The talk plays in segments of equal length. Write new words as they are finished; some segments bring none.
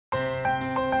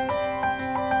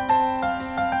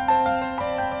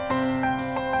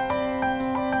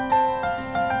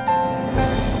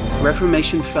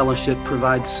Reformation Fellowship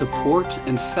provides support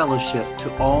and fellowship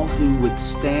to all who would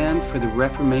stand for the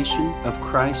reformation of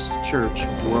Christ's church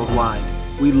worldwide.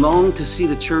 We long to see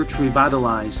the church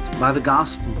revitalized by the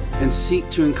gospel and seek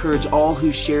to encourage all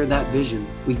who share that vision.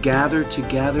 We gather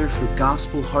together for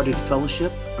gospel-hearted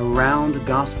fellowship around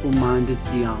gospel-minded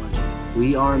theology.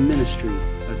 We are a ministry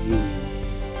of union.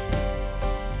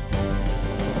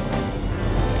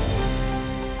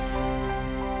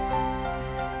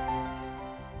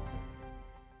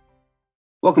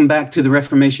 Welcome back to the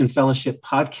Reformation Fellowship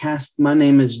podcast. My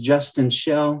name is Justin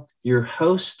Shell, your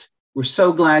host. We're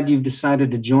so glad you've decided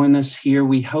to join us here.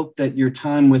 We hope that your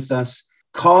time with us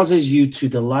causes you to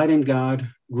delight in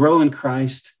God, grow in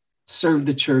Christ, serve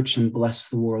the church, and bless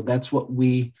the world. That's what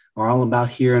we are all about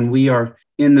here. And we are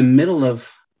in the middle of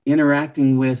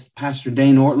interacting with Pastor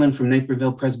Dane Ortlund from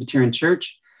Naperville Presbyterian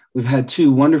Church. We've had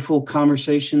two wonderful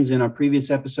conversations in our previous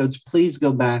episodes. Please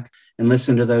go back and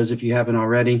listen to those if you haven't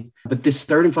already. But this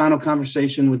third and final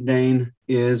conversation with Dane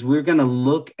is we're going to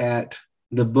look at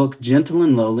the book Gentle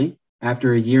and Lowly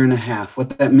after a year and a half.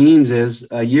 What that means is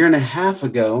a year and a half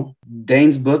ago,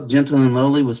 Dane's book Gentle and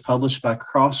Lowly was published by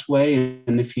Crossway.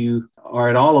 And if you are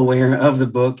at all aware of the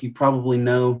book, you probably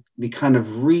know the kind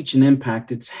of reach and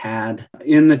impact it's had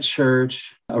in the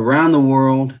church, around the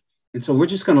world. And so we're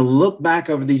just going to look back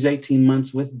over these 18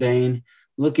 months with Dane,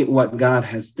 look at what God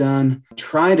has done,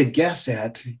 try to guess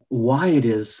at why it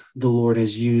is the Lord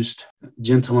has used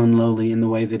Gentle and Lowly in the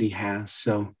way that he has.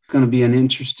 So it's going to be an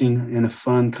interesting and a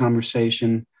fun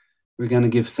conversation. We're going to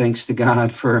give thanks to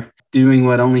God for doing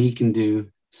what only he can do.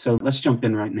 So let's jump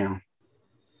in right now.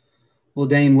 Well,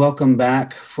 Dane, welcome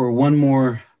back for one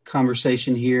more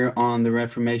conversation here on the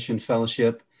Reformation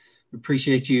Fellowship. We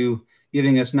appreciate you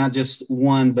giving us not just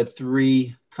one, but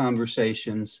three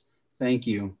conversations. Thank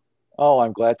you. Oh,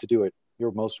 I'm glad to do it.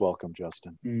 You're most welcome,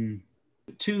 Justin.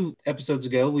 2 episodes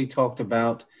ago, we talked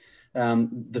about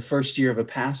the first year of a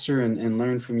pastor and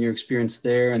learned from your experience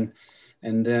there. And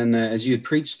then as you had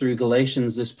preached through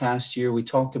Galatians this past year, we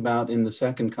talked about in the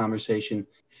second conversation,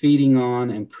 feeding on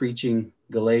and preaching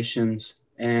Galatians.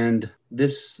 And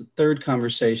this third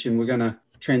conversation, we're going to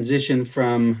transition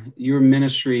from your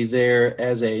ministry there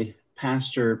as a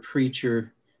pastor,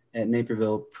 preacher at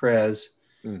Naperville Pres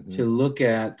to look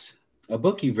at a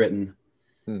book you've written.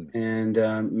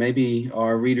 And maybe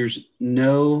our readers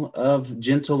know of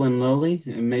Gentle and Lowly,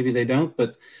 and maybe they don't,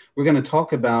 but we're going to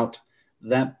talk about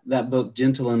that book,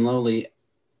 Gentle and Lowly,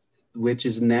 which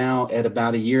is now at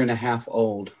about a year and a half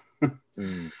old.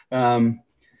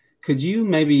 Could you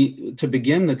maybe, to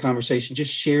begin the conversation,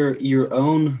 just share your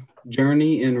own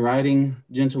journey in writing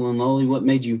Gentle and Lowly? What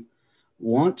made you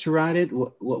want to write it?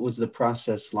 What was the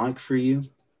process like for you?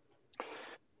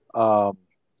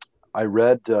 I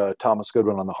read Thomas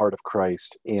Goodwin on the Heart of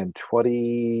Christ in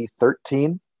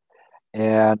 2013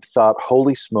 and thought,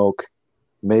 holy smoke,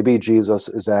 maybe Jesus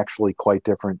is actually quite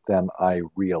different than I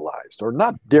realized. Or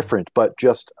not different, but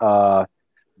just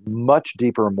much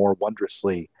deeper, more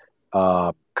wondrously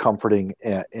comforting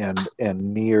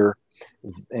and near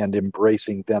and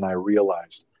embracing than I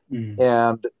realized.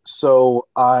 And so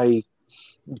I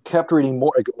kept reading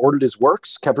more. I ordered his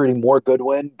works, kept reading more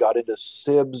Goodwin, got into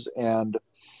Sibbes, and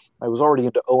I was already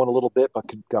into Owen a little bit, but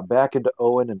got back into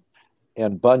Owen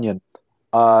and Bunyan.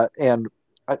 And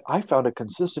I found a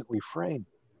consistent refrain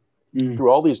through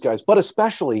all these guys, but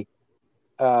especially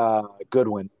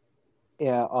Goodwin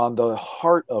on the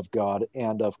heart of God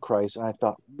and of Christ. And I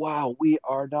thought, wow, we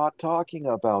are not talking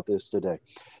about this today.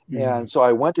 And so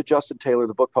I went to Justin Taylor,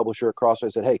 the book publisher at Crossway. I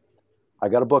said, hey, I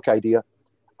got a book idea.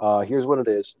 Here's what it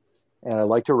is. And I'd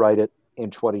like to write it in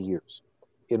 20 years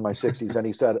in my 60s. And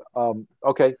he said,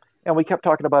 okay. And we kept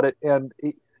talking about it. And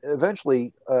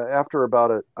eventually, after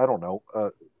about 10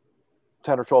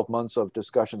 or 12 months of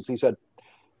discussions, he said,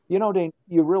 you know, Dane,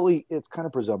 it's kind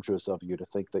of presumptuous of you to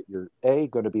think that you're A,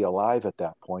 going to be alive at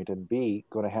that point, and B,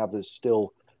 going to have this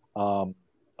still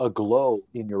a glow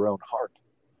in your own heart.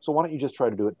 So why don't you just try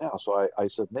to do it now? So I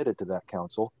submitted to that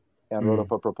council and wrote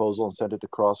up a proposal and sent it to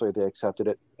Crossway. They accepted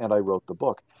it, and I wrote the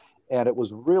book. And it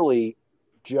was really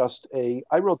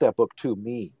I wrote that book to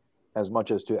me as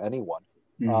much as to anyone,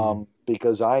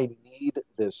 because I need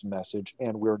this message,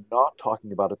 and we're not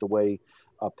talking about it the way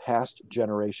past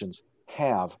generations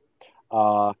have.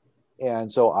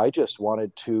 And so I just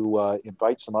wanted to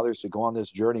invite some others to go on this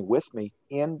journey with me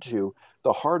into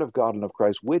the heart of God and of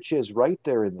Christ, which is right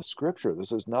there in the scripture.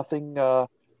 This is nothing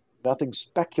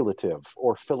speculative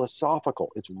or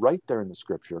philosophical. It's right there in the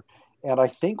scripture. And I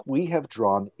think we have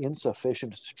drawn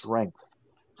insufficient strength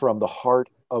from the heart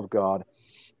of God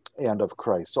and of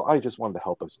Christ. So I just wanted to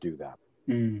help us do that.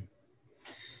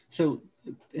 So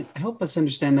help us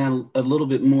understand that a little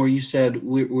bit more. You said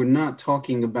we're not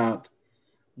talking about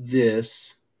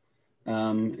this,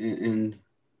 and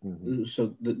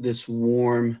so this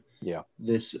warm,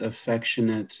 this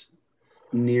affectionate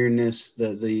nearness,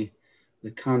 the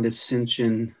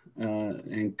condescension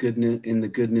and goodness in the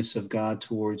goodness of God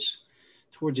towards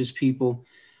His people.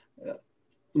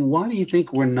 Why do you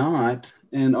think we're not?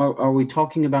 And are we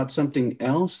talking about something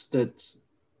else that's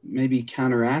maybe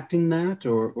counteracting that,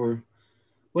 or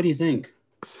what do you think?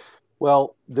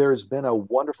 Well, there's been a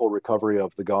wonderful recovery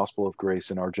of the gospel of grace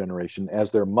in our generation,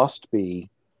 as there must be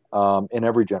in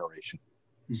every generation.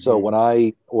 So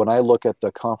Mm-hmm. when I look at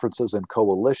the conferences and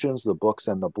coalitions, the books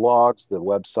and the blogs, the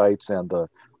websites and the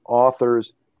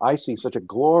authors, I see such a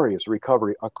glorious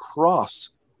recovery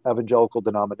across evangelical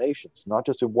denominations, not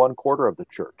just in one quarter of the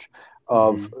church,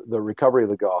 of Mm-hmm. the recovery of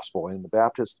the gospel in the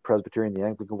Baptist, the Presbyterian, the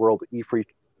Anglican world, the E-Free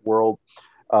world,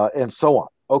 and so on.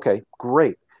 Okay,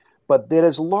 great. But it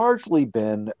has largely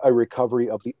been a recovery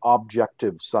of the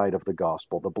objective side of the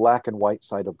gospel, the black and white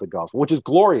side of the gospel, which is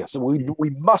glorious. And we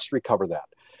must recover that.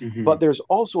 Mm-hmm. But there's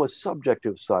also a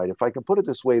subjective side. If I can put it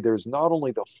this way, there's not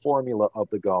only the formula of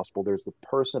the gospel, there's the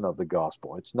person of the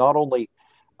gospel. It's not only,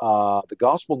 the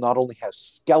gospel not only has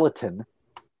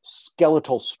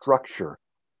skeletal structure,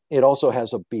 it also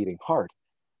has a beating heart.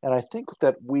 And I think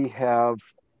that we have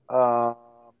uh,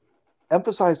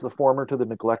 emphasized the former to the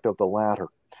neglect of the latter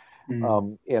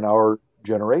in our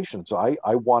generation. So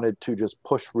I wanted to just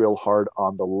push real hard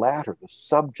on the latter, the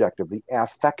subjective, the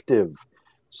affective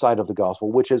side of the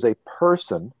gospel, which is a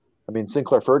person. I mean,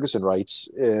 Sinclair Ferguson writes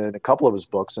in a couple of his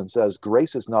books and says,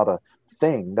 grace is not a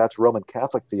thing. That's Roman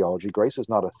Catholic theology. Grace is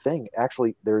not a thing.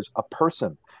 Actually, there's a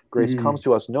person. Grace Mm-hmm. comes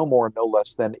to us no more, no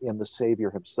less than in the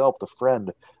Savior himself, the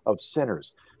friend of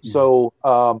sinners. Yeah. So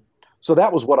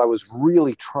that was what I was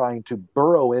really trying to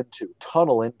burrow into,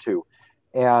 tunnel into,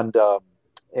 and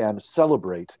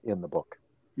celebrate in the book.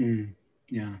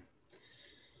 Yeah.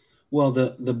 Well,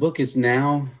 the book is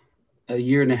now a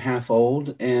year and a half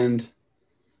old, and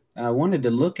I wanted to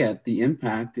look at the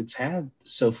impact it's had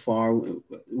so far.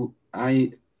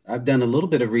 I've done a little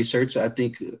bit of research. I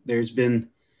think there's been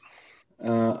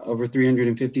over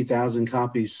 350,000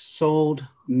 copies sold,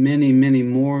 many, many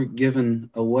more given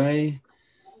away.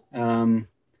 Um,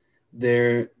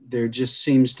 there just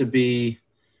seems to be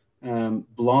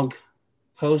blog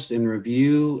post and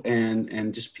review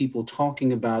and just people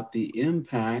talking about the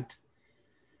impact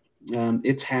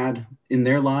it's had in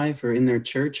their life or in their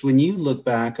church. When you look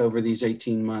back over these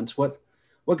 18 months, what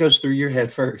goes through your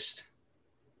head first?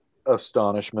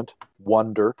 Astonishment,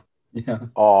 wonder, Yeah.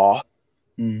 awe.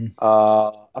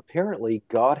 Mm-hmm. Apparently,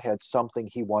 God had something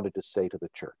he wanted to say to the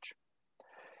church.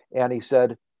 And he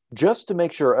said, just to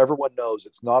make sure everyone knows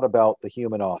it's not about the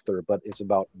human author, but it's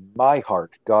about my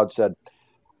heart. God said,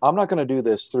 I'm not going to do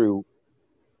this through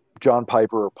John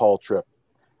Piper or Paul Tripp.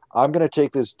 I'm going to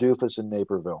take this doofus in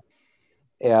Naperville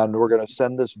and we're going to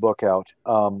send this book out.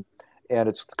 And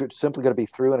it's simply going to be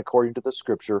through and according to the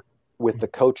scripture with the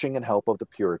coaching and help of the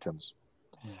Puritans.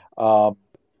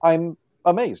 I'm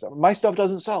amazed. My stuff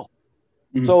doesn't sell.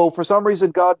 Mm-hmm. So for some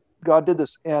reason, God did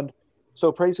this. And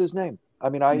so praise his name. I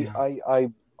mean, Yeah.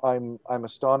 I'm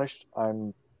astonished.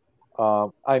 I'm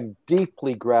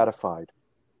deeply gratified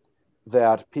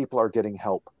that people are getting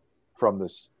help from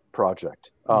this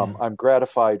project. Yeah. I'm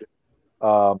gratified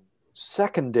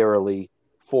secondarily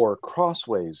for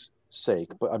Crossway's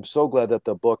sake, but I'm so glad that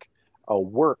the book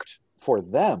worked for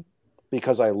them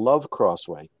because I love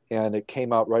Crossway and it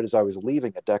came out right as I was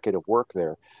leaving a decade of work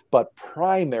there. But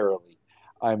primarily,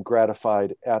 I'm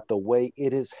gratified at the way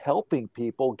it is helping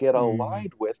people get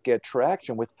aligned with, get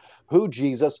traction with who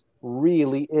Jesus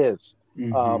really is.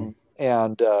 Mm-hmm.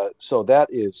 So that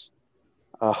is,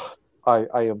 I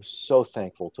am so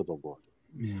thankful to the Lord.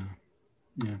 Yeah.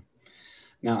 Yeah.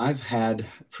 Now, I've had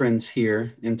friends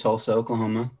here in Tulsa,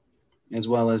 Oklahoma, as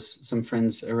well as some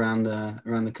friends around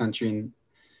the country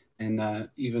and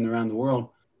even around the world.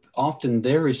 Often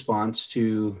their response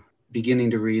to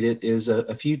beginning to read it is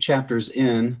a few chapters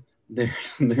in, they're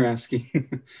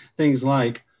asking things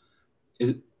like,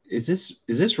 is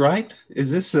this right?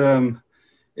 Is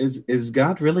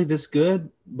God really this good?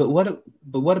 But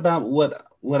what about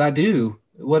what I do?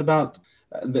 What about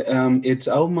it's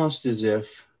almost as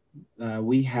if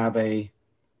we have a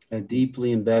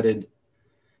deeply embedded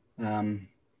um,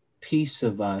 piece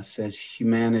of us as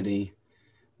humanity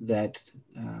that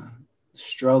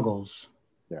struggles,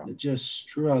 Yeah. that just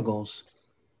struggles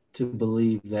to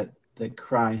believe that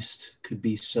Christ could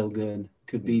be so good,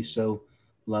 could be so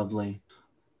lovely.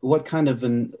 What kind of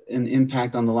an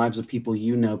impact on the lives of people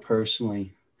you know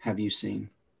personally have you seen?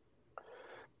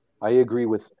 I agree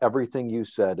with everything you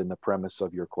said in the premise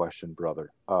of your question,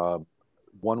 brother.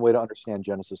 One way to understand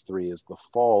Genesis 3 is the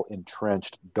fall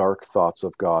entrenched dark thoughts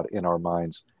of God in our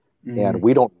minds. And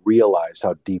we don't realize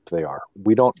how deep they are.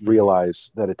 We don't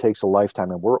realize that it takes a lifetime.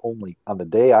 And we're only, on the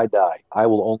day I die, I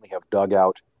will only have dug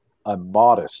out a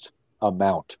modest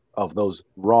amount of those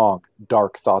wrong,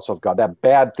 dark thoughts of God, that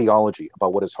bad theology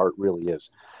about what his heart really is.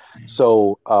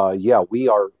 So,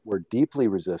 we're deeply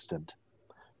resistant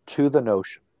to the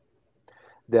notion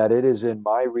that it is in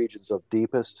my regions of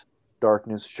deepest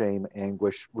darkness, shame,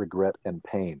 anguish, regret, and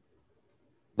pain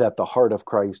that the heart of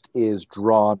Christ is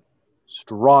drawn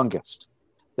strongest,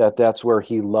 that's where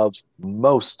he loves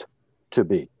most to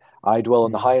be. I dwell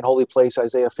in the high and holy place,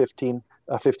 Isaiah 57,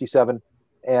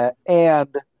 and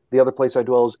the other place I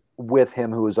dwell is with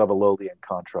him who is of a lowly and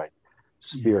contrite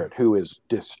spirit, who is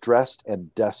distressed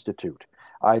and destitute.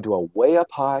 I dwell way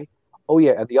up high. Oh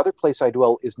yeah, and the other place I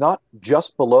dwell is not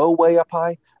just below way up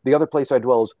high. The other place I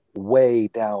dwell is way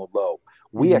down low.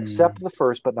 We accept the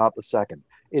first, but not the second.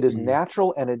 It is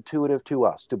natural and intuitive to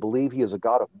us to believe he is a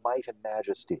God of might and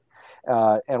majesty.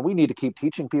 And we need to keep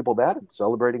teaching people that and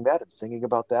celebrating that and singing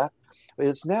about that.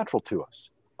 It's natural to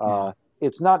us.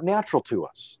 It's not natural to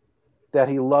us that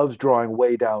he loves drawing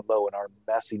way down low in our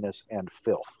messiness and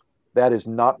filth. That is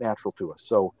not natural to us.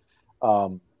 So,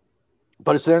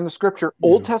 but it's there in the scripture,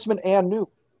 Old Testament and New.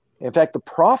 In fact, the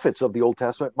prophets of the Old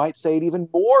Testament might say it even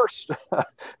more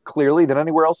clearly than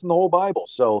anywhere else in the whole Bible.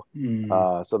 So,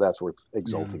 so that's worth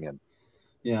exulting in.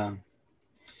 Yeah.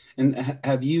 And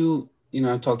have you,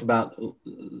 I've talked about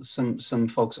some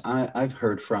folks I've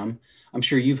heard from. I'm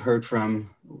sure you've heard from,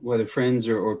 whether friends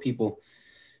or people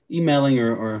emailing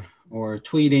or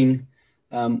tweeting.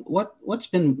 What's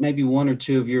been maybe one or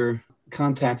two of your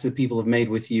contacts that people have made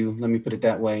with you, let me put it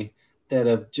that way, that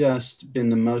have just been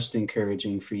the most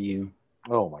encouraging for you?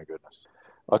 Oh my goodness.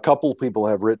 A couple of people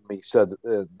have written me, said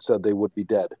they would be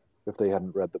dead if they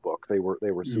hadn't read the book. They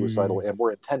were suicidal and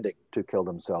were intending to kill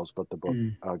themselves, but the book,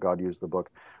 God used the book.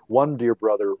 One dear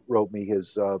brother wrote me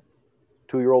his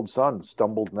 2-year-old son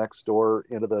stumbled next door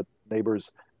into the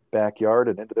neighbor's backyard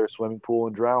and into their swimming pool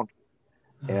and drowned.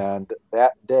 And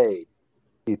that day,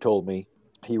 he told me,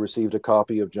 he received a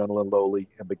copy of Gentle and Lowly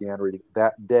and began reading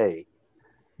that day,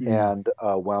 and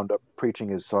wound up preaching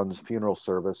his son's funeral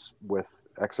service with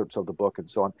excerpts of the book and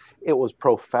so on. It was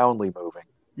profoundly moving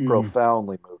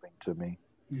to me,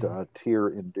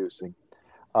 tear-inducing.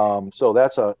 So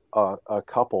that's a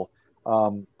couple.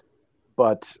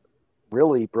 But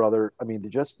really, brother, I mean,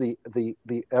 just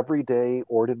the everyday,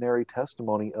 ordinary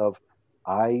testimony of,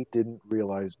 I didn't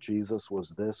realize Jesus was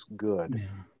this good.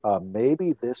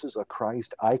 Maybe this is a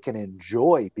Christ I can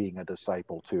enjoy being a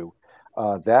disciple to.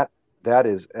 That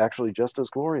is actually just as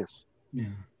glorious. Yeah.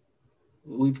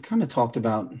 We've kind of talked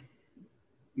about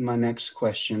my next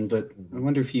question, but I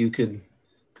wonder if you could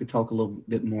talk a little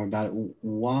bit more about it.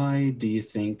 Why do you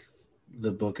think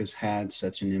the book has had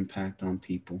such an impact on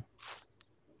people?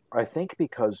 I think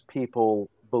because people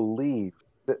believe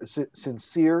that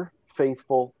sincere,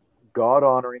 faithful,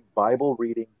 God-honoring,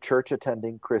 Bible-reading,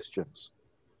 church-attending Christians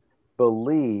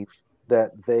believe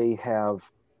that they have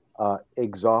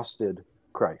exhausted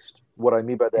Christ. What I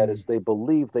mean by that is they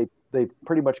believe they've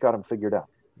pretty much got him figured out.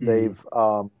 They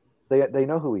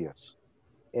know who he is,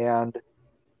 and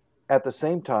at the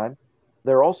same time,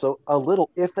 they're also a little,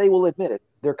 if they will admit it,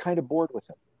 they're kind of bored with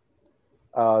him.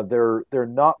 They're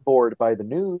not bored by the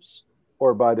news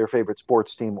or by their favorite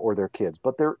sports team or their kids,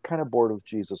 but they're kind of bored with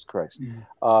Jesus Christ,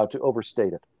 to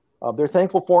overstate it. They're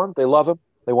thankful for him. They love him.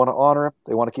 They want to honor him.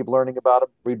 They want to keep learning about him,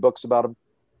 read books about him.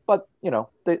 But,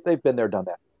 they've been there, done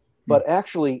that. But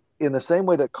actually, in the same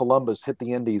way that Columbus hit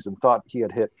the Indies and thought he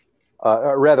had hit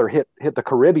the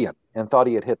Caribbean and thought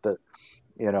he had hit the,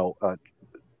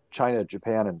 China,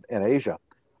 Japan, and Asia,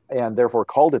 and therefore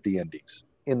called it the Indies.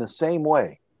 In the same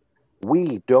way,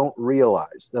 we don't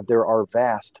realize that there are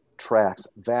vast tracts,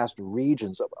 vast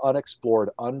regions of unexplored,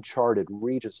 uncharted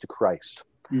regions to Christ.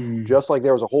 Just like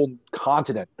there was a whole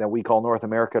continent that we call North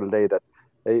America today that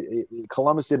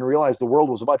Columbus didn't realize the world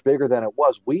was much bigger than it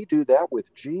was. We do that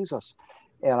with Jesus.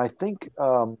 And I think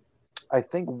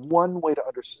one way to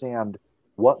understand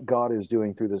what God is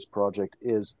doing through this project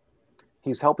is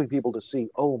he's helping people to see,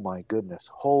 oh my goodness,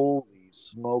 holy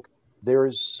smoke, there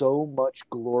is so much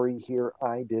glory here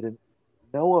I didn't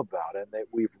know about, and that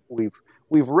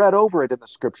we've read over it in the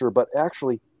scripture, but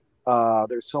actually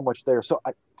there's so much there. So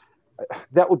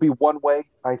that would be one way,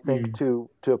 I think, to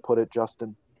put it,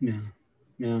 Justin.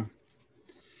 Yeah.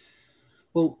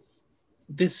 Well,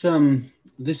 this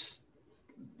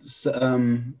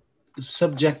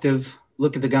subjective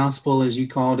look at the gospel, as you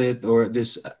called it, or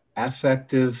this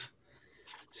affective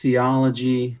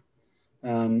theology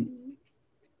that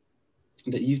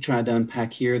you've tried to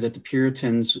unpack here, that the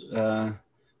Puritans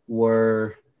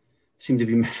seem to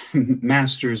be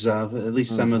masters of, at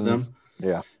least some of them.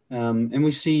 Yeah. And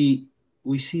we see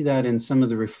that in some of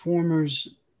the reformers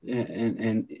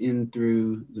and in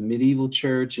through the medieval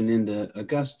church and into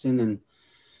Augustine and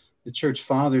the church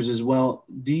fathers as well.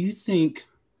 Do you think,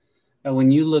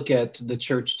 when you look at the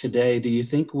church today, do you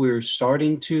think we're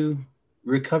starting to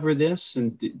recover this?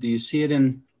 And do you see it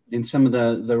in some of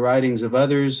the writings of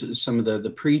others, some of the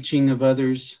preaching of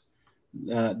others,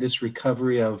 this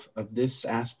recovery of this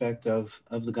aspect of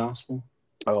the gospel?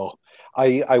 Oh,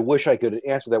 I wish I could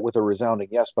answer that with a resounding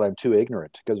yes, but I'm too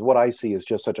ignorant, because what I see is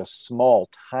just such a small,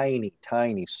 tiny,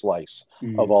 tiny slice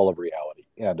of all of reality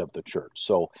and of the church.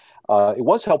 So it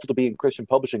was helpful to be in Christian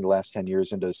publishing the last 10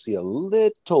 years and to see a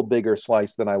little bigger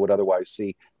slice than I would otherwise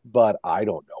see, but I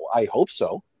don't know. I hope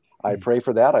so. I pray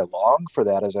for that. I long for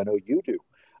that, as I know you do.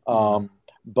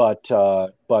 But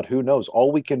who knows?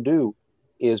 All we can do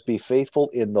is be faithful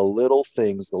in the little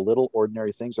things, the little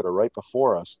ordinary things that are right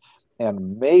before us.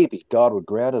 And maybe God would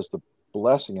grant us the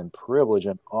blessing and privilege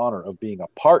and honor of being a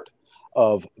part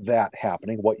of that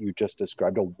happening, what you just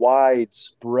described, a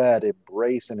widespread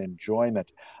embrace and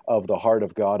enjoyment of the heart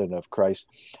of God and of Christ.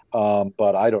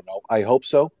 But I don't know. I hope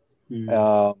so.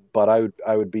 But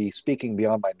I would be speaking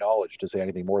beyond my knowledge to say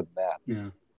anything more than that. Yeah.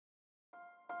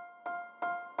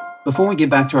 Before we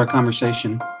get back to our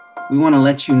conversation, we want to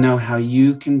let you know how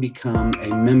you can become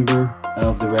a member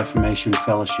of the Reformation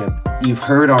Fellowship. You've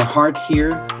heard our heart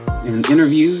here in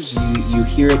interviews. You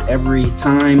hear it every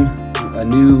time a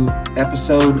new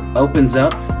episode opens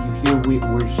up. You hear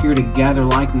we're here to gather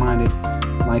like-minded,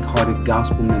 like-hearted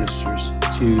gospel ministers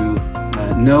to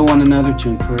know one another, to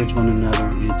encourage one another,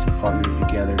 and to partner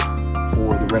together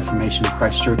for the Reformation of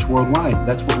Christ Church worldwide.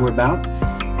 That's what we're about.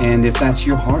 And if that's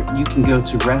your heart, you can go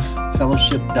to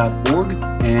reffellowship.org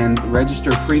and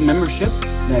register free membership.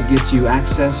 That gets you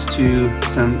access to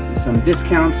some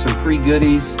discounts, some free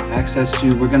goodies, access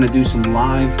to, we're going to do some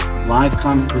live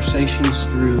conversations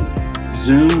through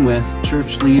Zoom with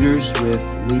church leaders, with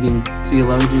leading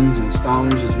theologians and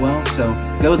scholars as well. So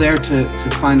go there to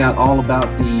find out all about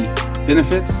the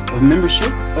benefits of membership.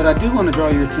 But I do want to draw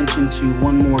your attention to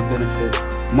one more benefit.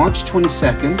 March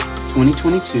 22nd,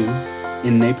 2022,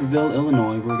 in Naperville,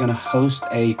 Illinois, we're going to host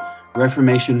a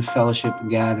Reformation Fellowship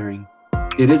gathering.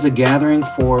 It is a gathering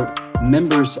for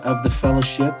members of the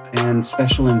fellowship and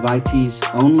special invitees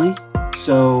only.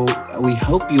 So we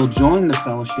hope you'll join the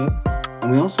fellowship,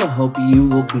 and we also hope you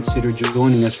will consider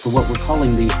joining us for what we're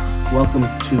calling the Welcome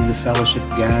to the Fellowship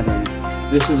gathering.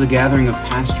 This is a gathering of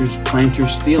pastors,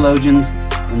 planters, theologians,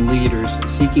 and leaders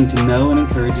seeking to know and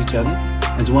encourage each other,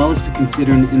 as well as to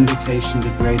consider an invitation to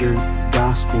greater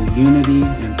gospel unity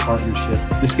and partnership.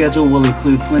 The schedule will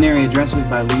include plenary addresses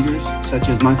by leaders such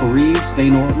as Michael Reeves,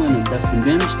 Dane Ortland, and Dustin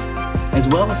Denge, as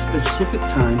well as specific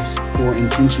times for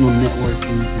intentional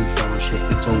networking and fellowship.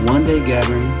 It's a one-day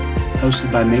gathering hosted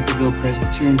by Naperville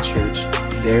Presbyterian Church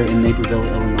there in Naperville,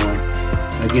 Illinois.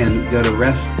 Again, go to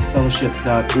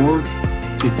reffellowship.org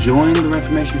to join the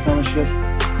Reformation Fellowship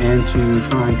and to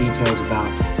find details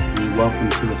about the Welcome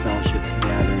to the Fellowship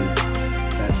gathering.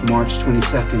 That's March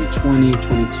 22nd,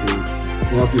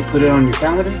 2022. We hope you put it on your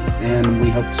calendar, and we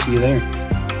hope to see you there.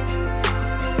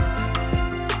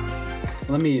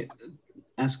 Let me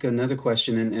ask another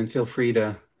question, and feel free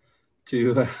to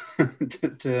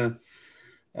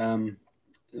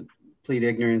plead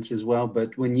ignorance as well.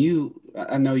 But when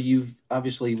I know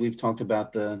we've talked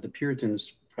about the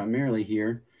Puritans primarily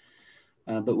here,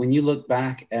 but when you look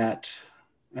back at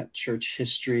church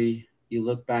history, you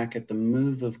look back at the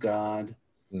move of God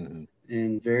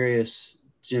in various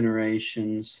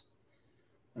generations.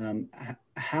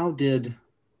 How did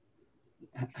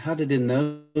in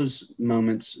those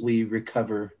moments we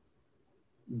recover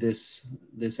this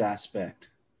aspect?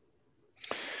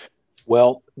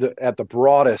 Well, at the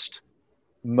broadest,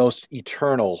 most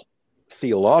eternal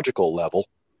theological level,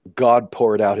 God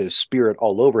poured out his Spirit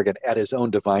all over again at his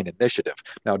own divine initiative.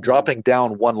 Now, dropping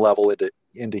down one level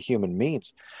into human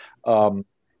means,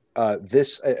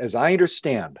 this, as I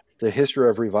understand the history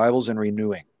of revivals and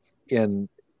renewing in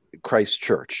Christ's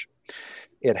church,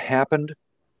 it happened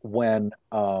when,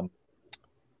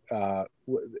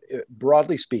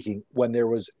 broadly speaking, when there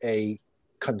was a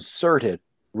concerted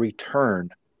return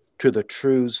to the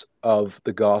truths of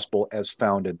the gospel as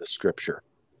found in the scripture.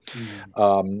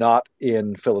 Not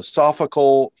in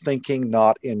philosophical thinking,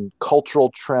 not in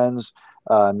cultural trends,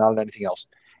 not in anything else.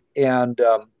 And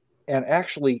And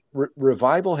actually,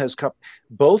 revival has come.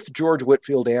 Both George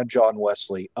Whitefield and John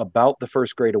Wesley, about the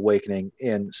First Great Awakening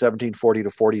in 1740 to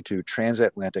 42,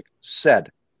 transatlantic,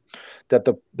 said that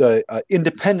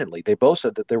independently, they both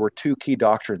said that there were two key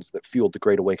doctrines that fueled the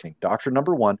Great Awakening. Doctrine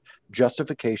number one,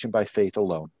 justification by faith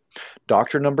alone.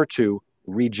 Doctrine number two,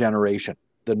 regeneration,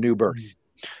 the new birth.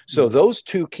 So those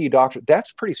two key doctrines,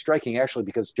 that's pretty striking, actually,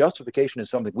 because justification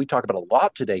is something we talk about a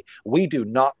lot today. We do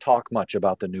not talk much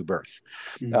about the new birth.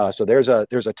 So there's a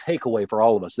takeaway for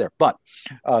all of us there. But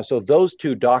so those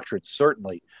two doctrines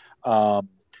certainly,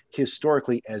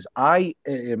 historically, as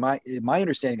in my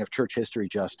understanding of church history,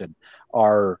 Justin,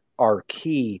 are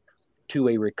key to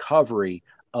a recovery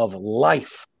of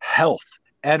life, health,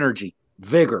 energy,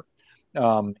 vigor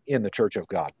in the Church of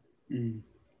God.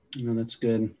 No, that's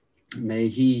good. May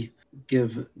He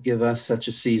give us such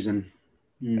a season.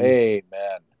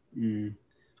 Amen.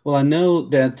 Well, I know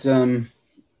that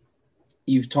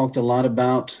you've talked a lot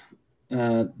about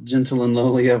Gentle and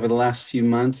Lowly over the last few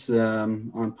months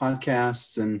on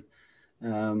podcasts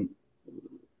and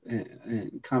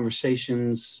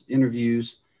conversations,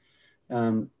 interviews.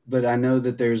 But I know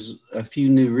that there's a few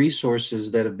new resources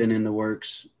that have been in the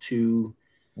works to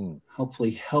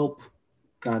hopefully help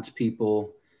God's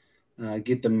people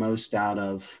get the most out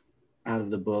of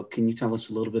the book. Can you tell us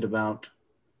a little bit about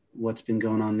what's been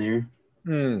going on there?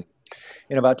 In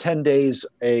about 10 days,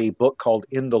 a book called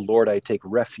In the Lord I Take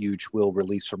Refuge will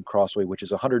release from Crossway, which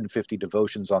is 150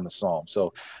 devotions on the Psalm.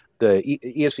 So the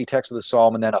ESV text of the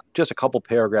Psalm, and then just a couple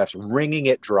paragraphs, wringing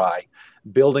it dry,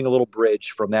 building a little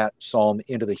bridge from that Psalm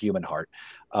into the human heart,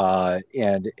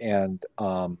 and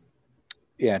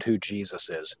who Jesus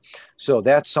is. So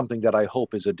that's something that I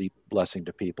hope is a deep blessing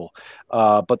to people.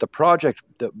 But the project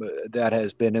that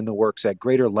has been in the works at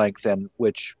greater length, and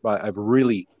which I've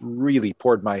really, really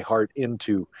poured my heart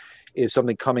into, is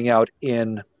something coming out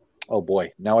in, oh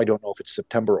boy, now I don't know if it's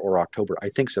September or October. I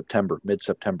think September,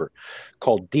 mid-September,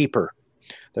 called Deeper.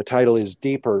 The title is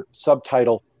Deeper,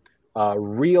 subtitle,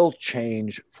 Real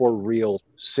Change for Real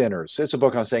Sinners. It's a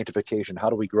book on sanctification. How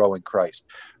do we grow in Christ?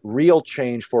 Real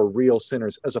change for real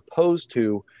sinners, as opposed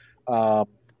to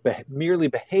merely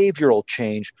behavioral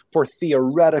change for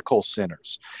theoretical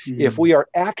sinners. If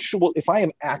I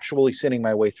am actually sinning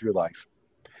my way through life,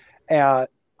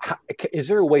 is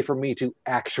there a way for me to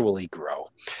actually grow?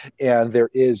 And there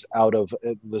is, out of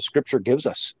the Scripture gives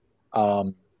us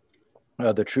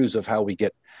the truths of how we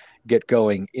get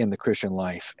going in the Christian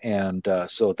life. And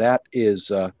so that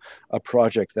is a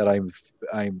project that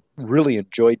I'm really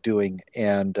enjoyed doing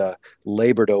and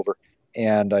labored over.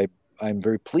 And I'm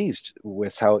very pleased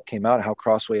with how it came out, how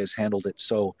Crossway has handled it.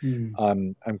 So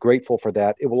I'm grateful for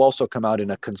that. It will also come out in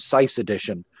a concise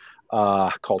edition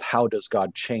called How Does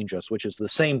God Change Us, which is the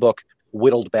same book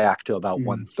whittled back to about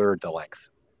 1/3 the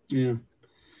length. Yeah.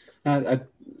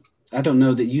 I don't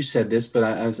know that you said this, but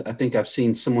I think I've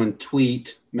seen someone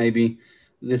tweet, maybe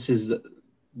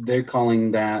they're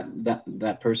calling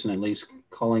that person, at least,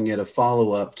 calling it a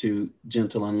follow-up to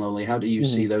Gentle and Lowly. How do you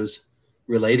see those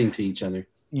relating to each other?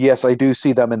 Yes, I do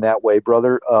see them in that way,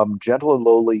 brother. Gentle and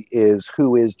Lowly is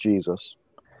who is Jesus.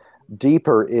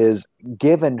 Deeper is,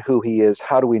 given who he is,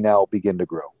 how do we now begin to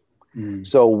grow?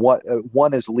 So what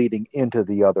one is leading into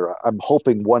the other. I'm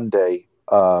hoping one day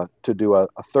to do a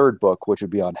third book, which would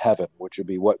be on heaven, which would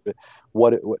be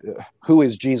who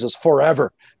is Jesus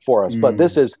forever for us. But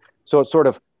this is, so it's sort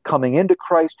of coming into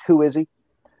Christ. Who is he?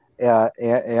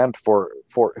 And for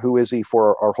who is he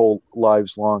for our whole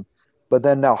lives long? But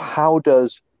then now, how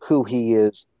does who he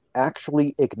is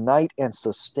actually ignite and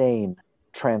sustain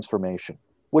transformation,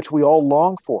 which we all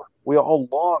long for? We all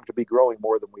long to be growing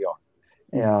more than we are.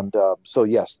 And so,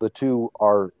 yes, the two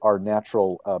are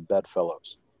natural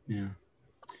bedfellows. Yeah.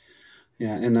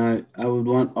 Yeah, and I would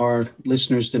want our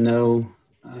listeners to know,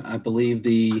 I believe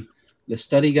the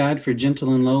study guide for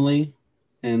Gentle and Lowly,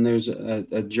 and there's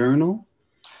a journal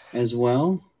as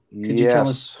well. Could you tell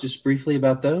us just briefly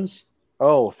about those?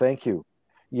 Oh, thank you.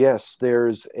 Yes,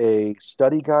 there's a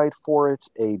study guide for it,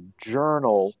 a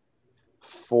journal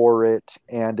for it,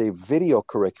 and a video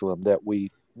curriculum that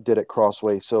we did at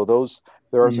Crossway. So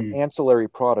there are some ancillary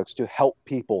products to help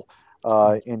people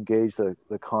engage the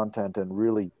content and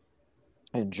really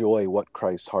enjoy what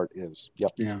Christ's heart is.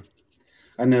 Yep. Yeah.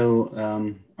 I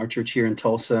know our church here in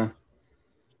Tulsa,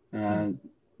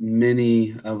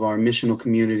 many of our missional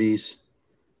communities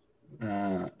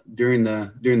during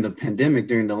the pandemic,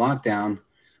 during the lockdown,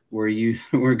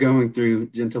 were going through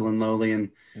Gentle and Lowly, and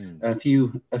a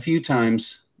few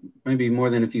times, maybe more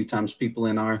than a few times, people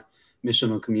in our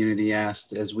missional community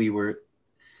asked, as we were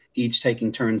each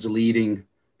taking turns leading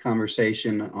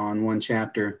conversation on one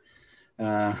chapter,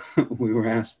 we were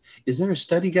asked, is there a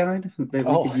study guide that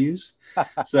we could use?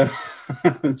 So,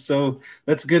 so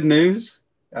that's good news.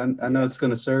 I know it's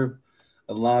going to serve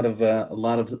a lot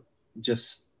of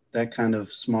just that kind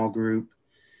of small group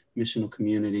missional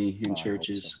community in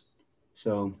churches.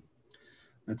 So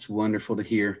that's wonderful to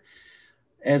hear.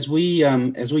 As we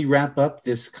wrap up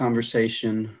this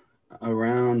conversation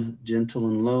around gentle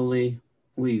and lowly,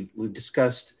 we've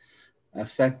discussed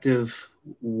effective,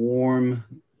 warm,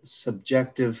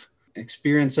 subjective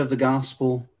experience of the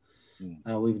gospel.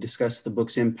 We've discussed the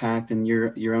book's impact and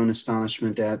your own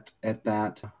astonishment at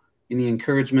that. Any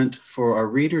encouragement for our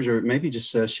readers, or maybe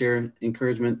just share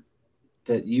encouragement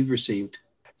that you've received?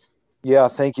 Yeah,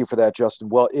 thank you for that, Justin.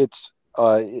 Well,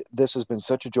 this has been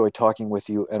such a joy talking with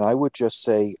you, and I would just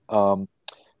say,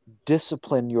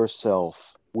 discipline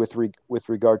yourself with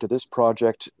regard to this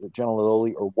project, Gentle and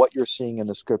Lowly, or what you're seeing in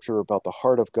the Scripture about the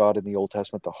heart of God in the Old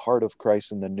Testament, the heart of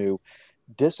Christ in the New.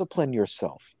 Discipline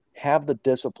yourself. Have the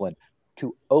discipline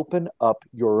to open up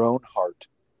your own heart,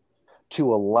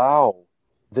 to allow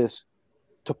this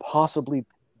to possibly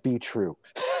be true,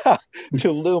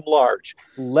 to loom large.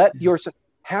 Let yourself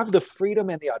have the freedom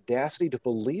and the audacity to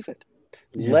believe it.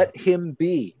 Yeah. Let him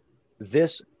be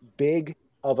this big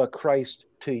of a Christ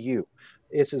to you.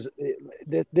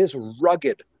 This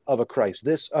rugged of a Christ.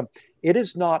 It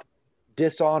is not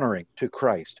dishonoring to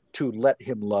Christ to let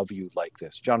him love you like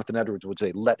this. Jonathan Edwards would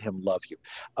say, let him love you.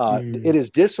 It is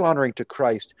dishonoring to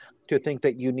Christ to think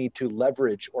that you need to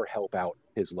leverage or help out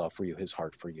his love for you, his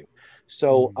heart for you.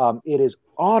 So it is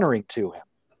honoring to him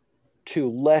to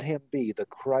let him be the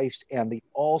Christ and the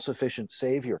all-sufficient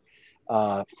Savior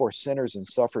for sinners and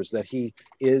sufferers that he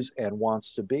is and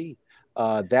wants to be.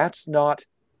 That's not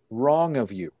wrong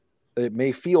of you. It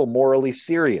may feel morally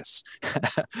serious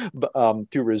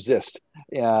to resist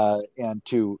and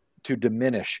to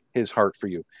diminish his heart for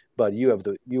you, but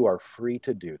you are free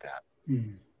to do that.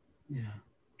 Yeah.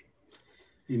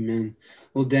 Amen.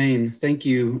 Well, Dane, thank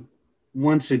you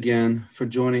once again for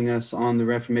joining us on the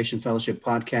Reformation Fellowship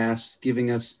podcast,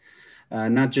 giving us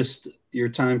not just your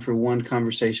time for one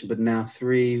conversation, but now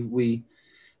three.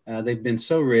 They've been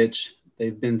so rich.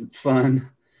 They've been fun.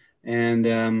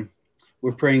 And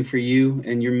we're praying for you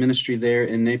and your ministry there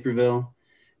in Naperville,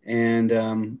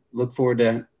 and look forward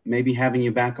to maybe having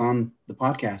you back on the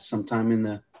podcast sometime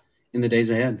in the days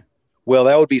ahead. Well,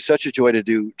 that would be such a joy to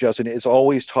do, Justin. It's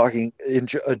always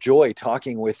a joy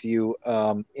talking with you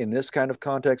in this kind of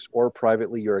context or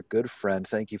privately. You're a good friend.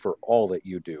 Thank you for all that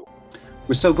you do.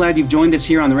 We're so glad you've joined us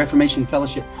here on the Reformation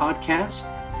Fellowship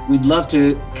podcast. We'd love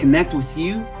to connect with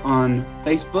you on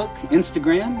Facebook,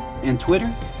 Instagram, and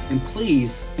Twitter. And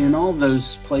please, in all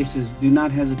those places, do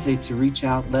not hesitate to reach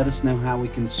out. Let us know how we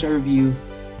can serve you,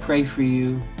 pray for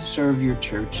you, serve your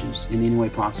churches in any way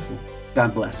possible.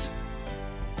 God bless.